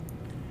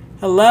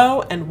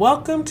Hello and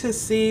welcome to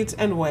Seeds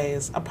and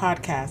Ways, a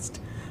podcast.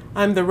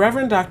 I'm the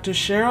Reverend Dr.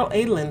 Cheryl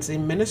A. Lindsay,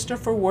 Minister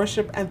for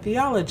Worship and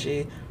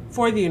Theology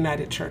for the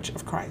United Church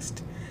of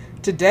Christ.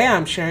 Today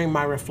I'm sharing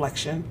my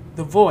reflection,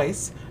 The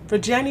Voice, for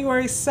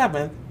January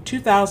 7th,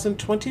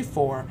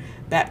 2024,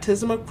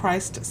 Baptism of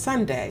Christ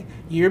Sunday,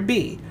 Year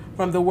B,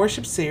 from the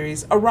worship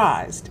series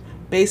Arise,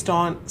 based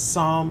on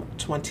Psalm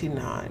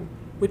 29,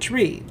 which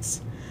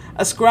reads,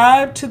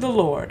 Ascribe to the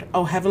Lord,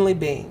 O heavenly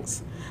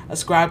beings.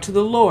 Ascribe to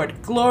the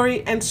Lord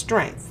glory and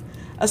strength.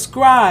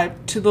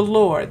 Ascribe to the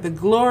Lord the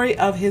glory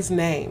of his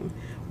name.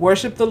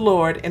 Worship the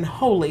Lord in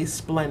holy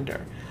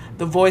splendor.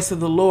 The voice of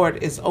the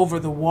Lord is over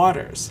the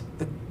waters.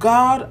 The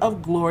God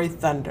of glory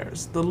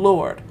thunders. The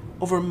Lord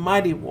over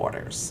mighty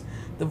waters.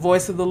 The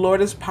voice of the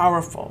Lord is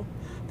powerful.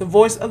 The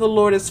voice of the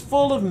Lord is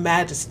full of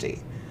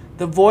majesty.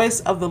 The voice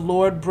of the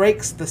Lord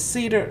breaks the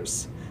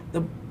cedars.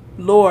 The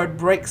Lord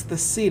breaks the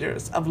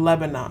cedars of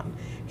Lebanon.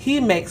 He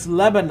makes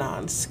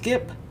Lebanon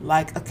skip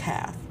like a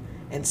calf,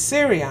 and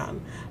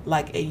Sirion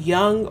like a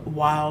young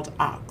wild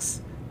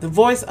ox. The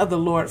voice of the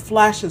Lord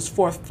flashes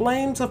forth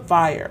flames of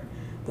fire.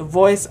 The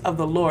voice of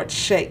the Lord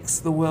shakes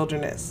the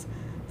wilderness.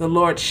 The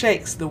Lord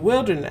shakes the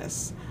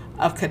wilderness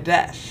of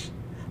Kadesh.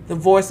 The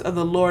voice of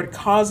the Lord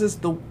causes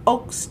the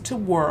oaks to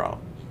whirl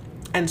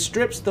and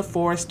strips the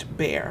forest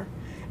bare.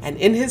 And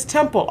in his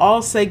temple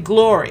all say,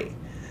 Glory.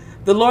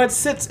 The Lord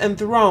sits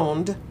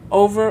enthroned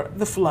over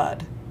the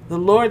flood. The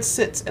Lord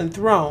sits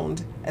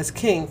enthroned as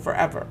king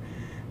forever.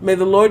 May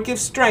the Lord give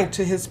strength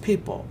to his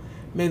people.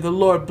 May the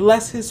Lord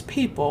bless his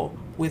people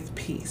with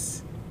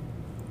peace.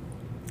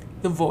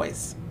 The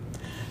Voice.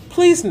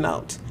 Please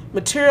note,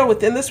 material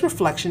within this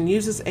reflection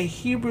uses a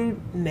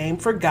Hebrew name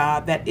for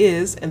God that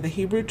is, in the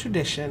Hebrew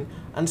tradition,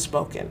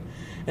 unspoken.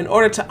 In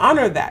order to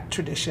honor that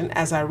tradition,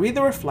 as I read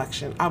the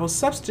reflection, I will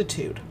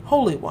substitute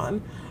Holy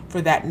One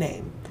for that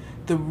name.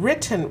 The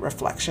written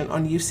reflection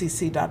on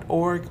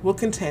ucc.org will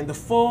contain the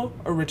full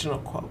original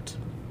quote.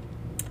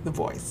 The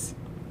Voice.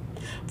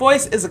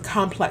 Voice is a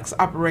complex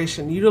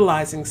operation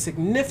utilizing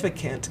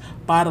significant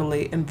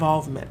bodily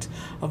involvement.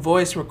 A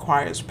voice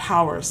requires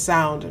power,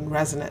 sound, and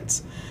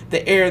resonance.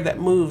 The air that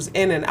moves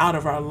in and out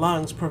of our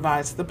lungs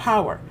provides the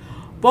power.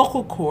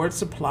 Vocal cords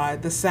supply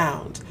the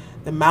sound.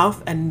 The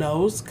mouth and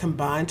nose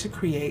combine to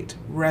create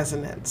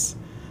resonance.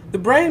 The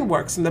brain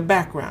works in the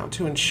background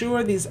to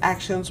ensure these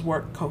actions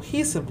work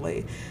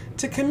cohesively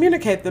to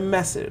communicate the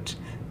message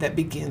that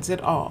begins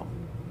it all.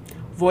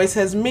 Voice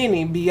has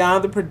meaning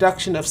beyond the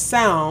production of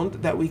sound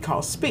that we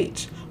call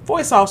speech.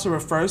 Voice also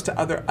refers to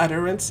other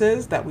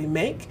utterances that we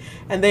make,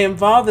 and they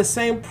involve the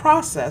same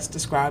process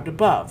described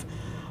above.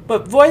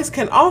 But voice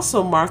can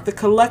also mark the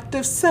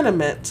collective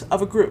sentiment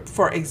of a group.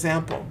 For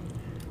example,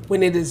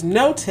 when it is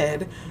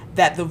noted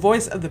that the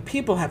voice of the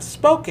people have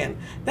spoken,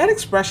 that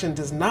expression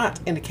does not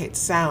indicate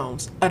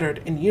sounds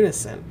uttered in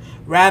unison.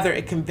 Rather,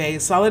 it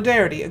conveys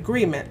solidarity,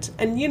 agreement,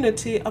 and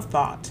unity of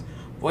thought.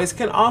 Voice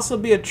can also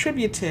be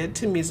attributed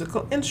to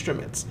musical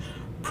instruments,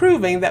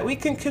 proving that we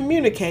can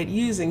communicate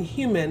using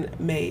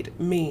human-made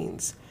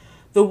means.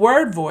 The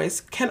word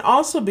voice can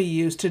also be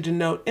used to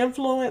denote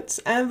influence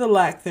and the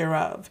lack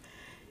thereof.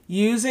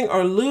 Using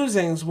or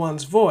losing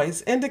one's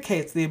voice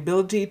indicates the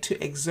ability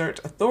to exert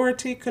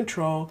authority,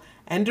 control,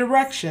 and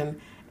direction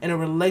in a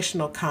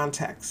relational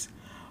context.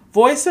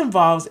 Voice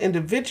involves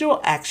individual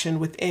action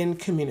within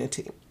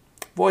community.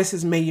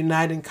 Voices may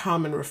unite in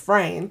common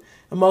refrain,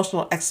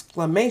 emotional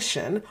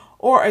exclamation,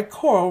 or a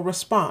choral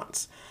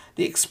response.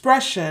 The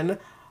expression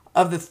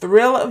of the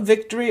thrill of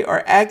victory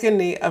or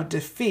agony of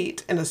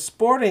defeat in a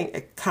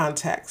sporting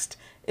context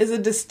is a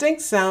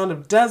distinct sound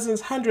of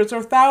dozens, hundreds,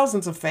 or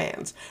thousands of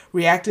fans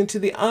reacting to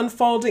the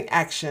unfolding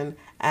action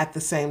at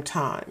the same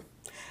time.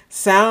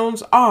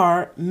 Sounds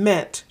are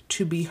meant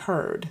to be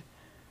heard.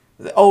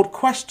 The old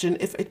question,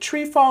 if a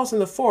tree falls in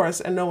the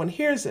forest and no one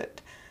hears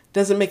it,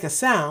 does it make a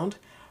sound,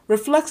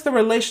 reflects the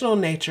relational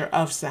nature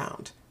of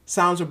sound.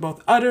 Sounds are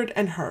both uttered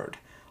and heard.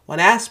 One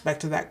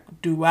aspect of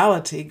that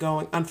duality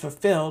going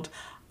unfulfilled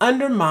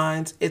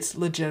undermines its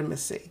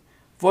legitimacy.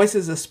 Voice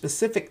is a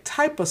specific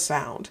type of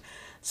sound,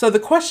 so the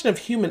question of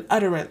human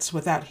utterance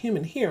without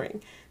human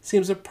hearing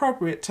seems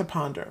appropriate to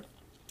ponder.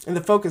 In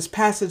the focus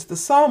passage, the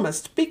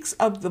psalmist speaks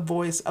of the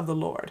voice of the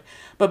Lord,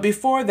 but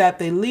before that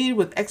they lead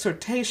with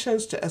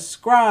exhortations to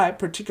ascribe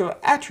particular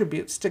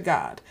attributes to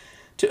God.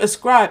 To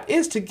ascribe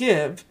is to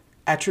give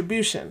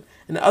attribution.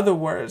 In other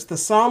words, the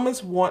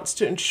psalmist wants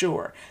to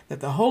ensure that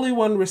the Holy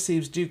One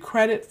receives due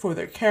credit for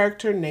their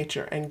character,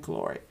 nature, and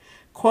glory.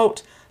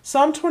 Quote,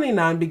 Psalm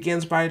 29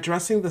 begins by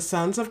addressing the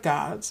sons of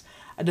gods,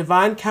 a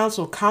divine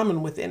counsel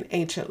common within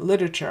ancient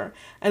literature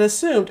and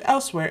assumed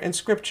elsewhere in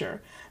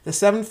Scripture. The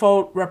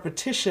sevenfold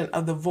repetition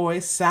of the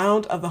voice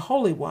sound of the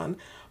Holy One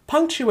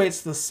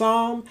punctuates the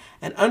psalm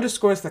and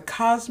underscores the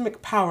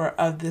cosmic power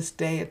of this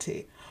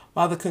deity,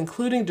 while the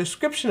concluding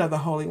description of the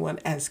Holy One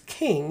as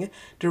king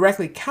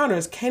directly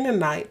counters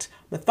Canaanite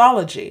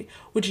mythology,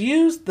 which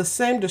used the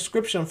same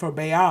description for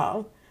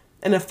Baal.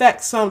 In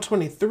effect, Psalm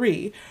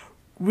 23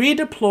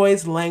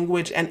 redeploys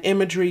language and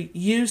imagery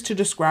used to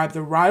describe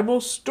the rival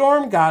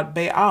storm god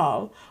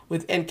Baal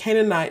within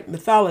Canaanite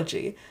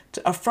mythology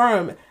to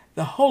affirm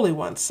the Holy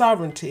One's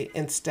sovereignty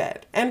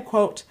instead. End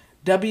quote.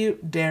 W.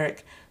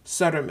 Derek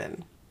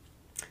Sutterman.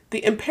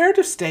 The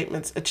imperative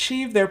statements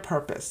achieve their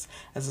purpose,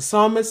 as the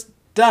psalmist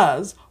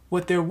does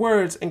what their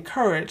words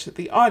encourage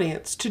the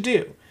audience to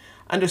do.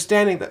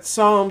 Understanding that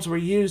psalms were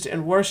used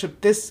in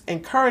worship, this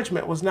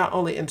encouragement was not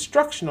only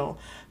instructional,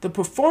 the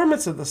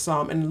performance of the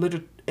psalm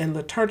in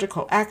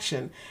liturgical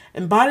action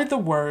embodied the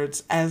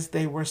words as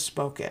they were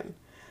spoken.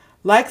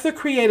 Like the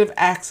creative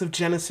acts of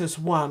Genesis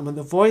 1, when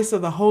the voice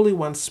of the Holy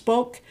One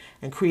spoke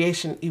and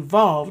creation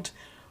evolved,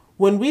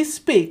 when we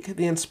speak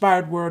the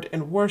inspired word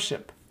in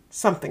worship,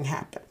 something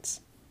happens.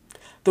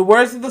 The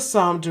words of the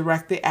psalm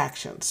direct the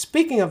action.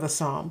 Speaking of the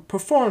psalm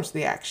performs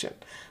the action.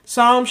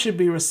 Psalms should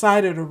be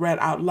recited or read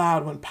out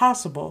loud when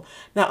possible,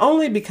 not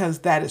only because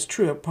that is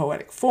true of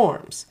poetic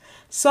forms.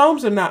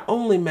 Psalms are not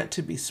only meant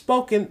to be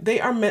spoken, they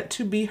are meant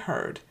to be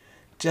heard,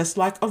 just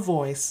like a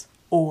voice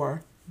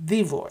or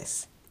the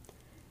voice.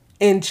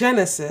 In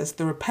Genesis,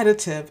 the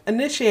repetitive,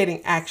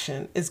 initiating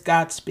action is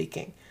God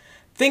speaking.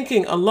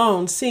 Thinking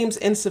alone seems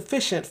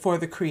insufficient for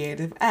the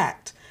creative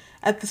act.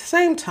 At the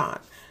same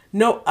time,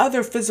 no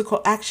other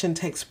physical action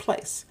takes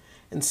place.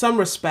 In some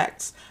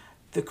respects,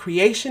 the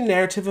creation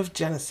narrative of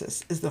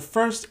Genesis is the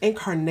first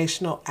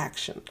incarnational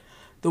action.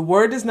 The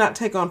Word does not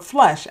take on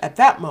flesh at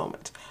that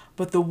moment,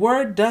 but the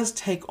Word does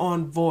take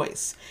on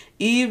voice,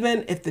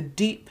 even if the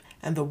deep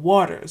and the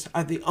waters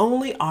are the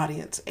only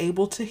audience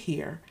able to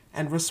hear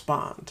and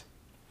respond.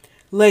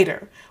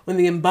 Later, when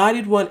the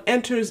embodied one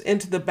enters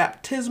into the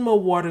baptismal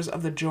waters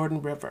of the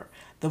Jordan River,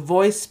 the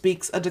voice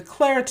speaks a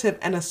declarative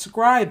and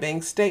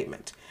ascribing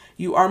statement.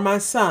 You are my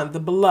son,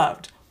 the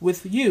beloved.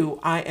 With you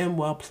I am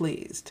well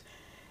pleased.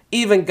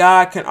 Even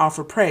God can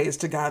offer praise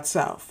to God's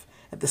self.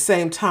 At the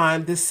same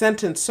time, this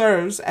sentence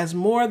serves as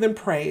more than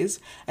praise,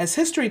 as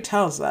history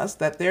tells us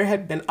that there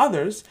had been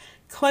others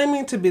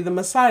claiming to be the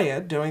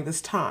Messiah during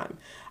this time.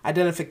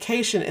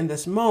 Identification in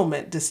this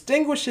moment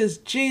distinguishes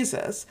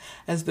Jesus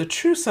as the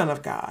true Son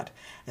of God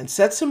and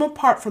sets him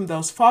apart from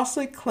those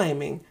falsely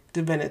claiming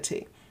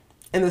divinity.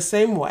 In the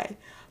same way,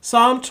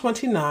 Psalm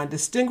 29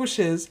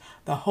 distinguishes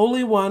the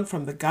Holy One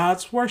from the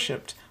gods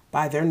worshipped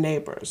by their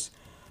neighbors.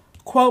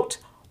 Quote,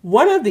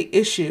 one of the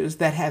issues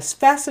that has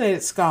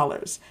fascinated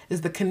scholars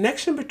is the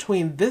connection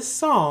between this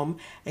psalm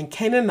and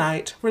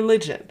Canaanite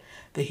religion.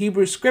 The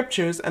Hebrew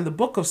scriptures and the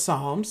book of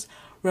Psalms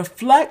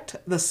reflect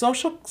the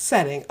social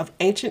setting of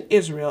ancient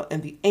Israel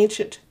and the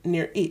ancient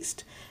Near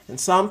East. And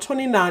Psalm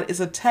 29 is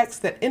a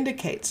text that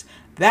indicates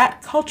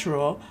that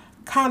cultural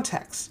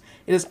context.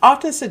 It is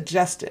often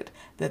suggested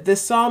that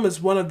this psalm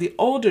is one of the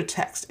older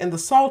texts in the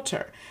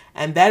Psalter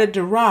and that it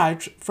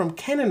derived from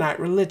Canaanite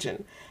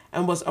religion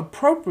and was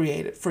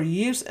appropriated for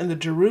use in the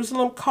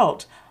Jerusalem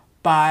cult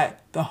by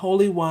the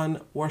Holy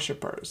One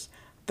worshippers.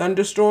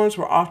 Thunderstorms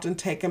were often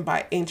taken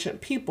by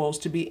ancient peoples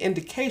to be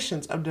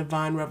indications of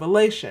divine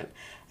revelation,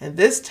 and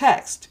this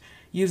text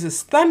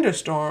uses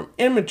thunderstorm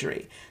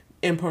imagery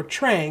in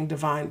portraying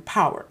divine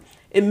power.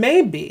 It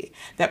may be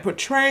that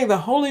portraying the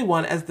Holy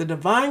One as the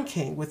divine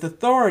king with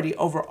authority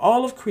over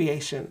all of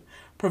creation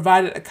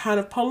provided a kind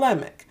of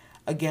polemic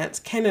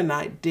against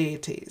Canaanite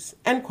deities.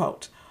 End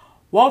quote.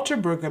 Walter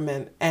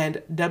Brueggemann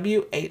and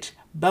W. H.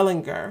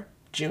 Bellinger,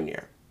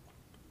 Jr.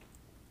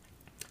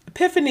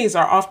 Epiphanies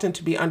are often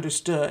to be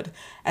understood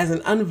as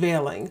an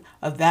unveiling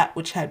of that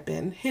which had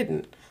been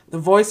hidden. The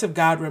voice of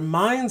God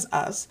reminds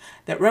us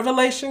that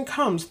revelation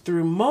comes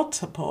through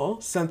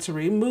multiple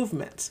sensory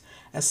movements.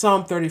 As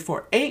Psalm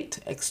 34:8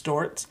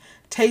 extorts,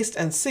 taste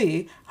and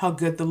see how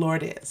good the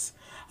Lord is.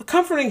 A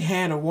comforting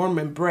hand or warm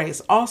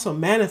embrace also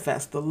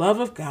manifests the love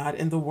of God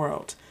in the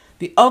world.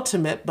 The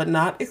ultimate but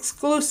not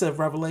exclusive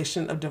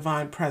revelation of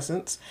divine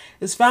presence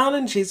is found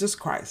in Jesus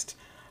Christ,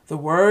 the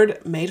Word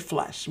made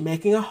flesh,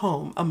 making a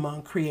home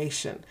among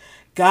creation.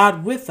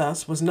 God with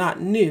us was not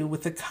new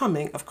with the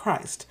coming of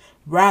Christ.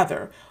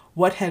 Rather,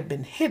 what had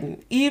been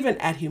hidden, even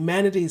at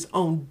humanity's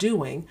own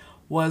doing,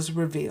 was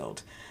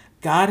revealed.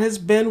 God has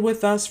been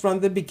with us from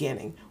the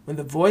beginning, when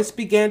the voice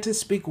began to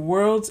speak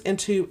worlds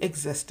into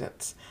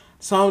existence.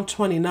 Psalm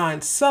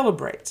 29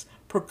 celebrates,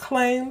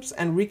 proclaims,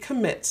 and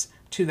recommits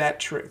to that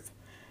truth.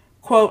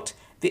 Quote,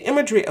 the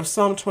imagery of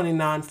Psalm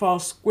 29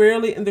 falls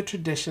squarely in the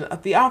tradition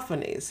of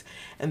theophanies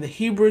and the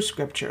Hebrew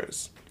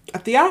scriptures. A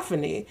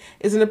theophany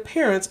is an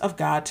appearance of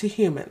God to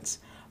humans.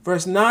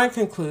 Verse 9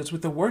 concludes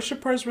with the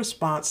worshippers'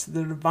 response to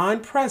the divine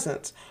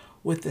presence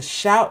with the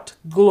shout,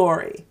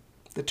 glory.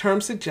 The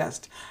term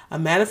suggests a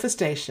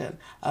manifestation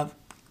of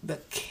the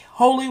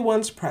Holy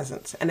One's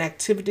presence and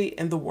activity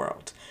in the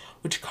world,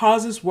 which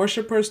causes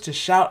worshippers to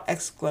shout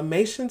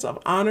exclamations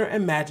of honor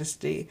and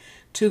majesty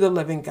to the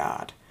living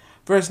God.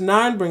 Verse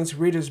 9 brings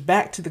readers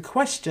back to the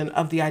question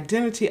of the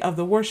identity of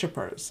the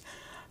worshippers.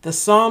 The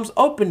psalm's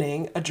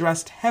opening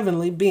addressed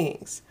heavenly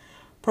beings.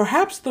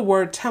 Perhaps the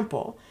word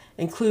temple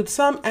includes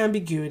some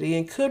ambiguity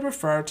and could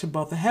refer to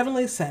both a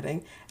heavenly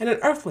setting and an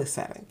earthly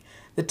setting.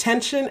 The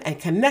tension and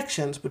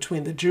connections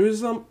between the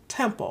Jerusalem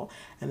temple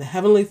and the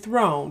heavenly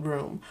throne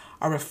room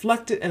are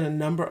reflected in a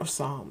number of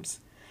psalms.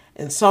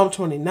 In Psalm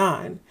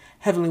 29,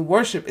 heavenly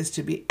worship is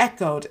to be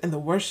echoed in the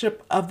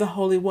worship of the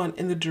Holy One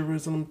in the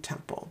Jerusalem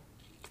temple.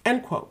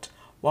 End quote.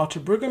 Walter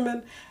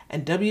Brueggemann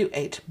and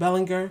W.H.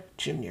 Bellinger,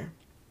 Jr.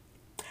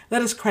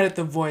 Let us credit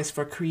the voice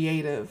for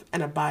creative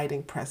and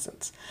abiding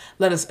presence.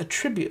 Let us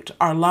attribute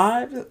our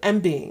lives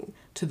and being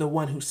to the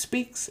one who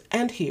speaks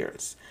and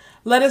hears.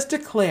 Let us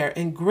declare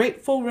in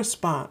grateful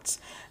response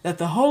that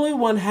the Holy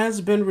One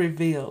has been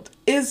revealed,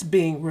 is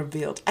being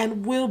revealed,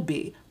 and will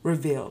be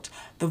revealed.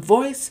 The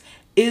voice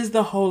is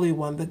the Holy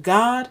One, the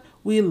God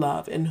we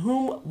love, in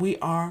whom we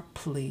are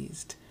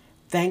pleased.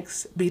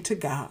 Thanks be to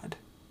God.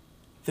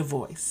 The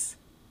voice.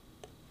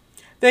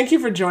 Thank you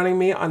for joining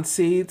me on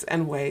Seeds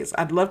and Ways.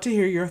 I'd love to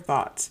hear your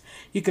thoughts.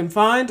 You can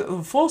find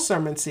the full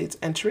sermon seeds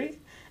entry,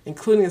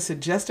 including a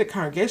suggested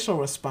congregational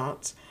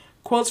response,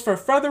 quotes for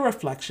further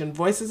reflection,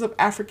 voices of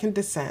African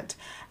descent,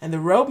 and the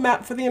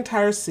roadmap for the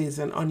entire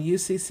season on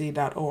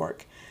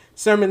ucc.org.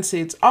 Sermon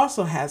Seeds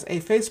also has a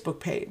Facebook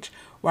page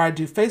where I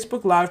do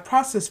Facebook Live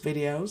process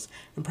videos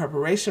in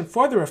preparation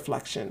for the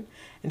reflection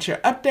and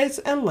share updates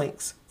and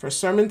links for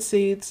Sermon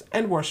Seeds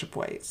and Worship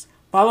Ways.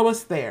 Follow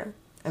us there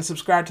and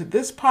subscribe to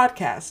this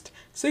podcast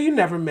so you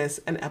never miss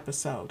an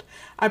episode.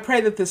 I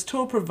pray that this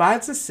tool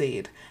provides a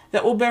seed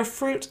that will bear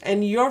fruit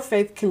in your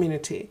faith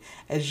community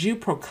as you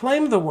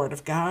proclaim the Word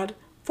of God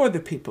for the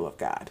people of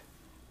God.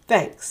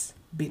 Thanks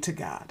be to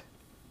God.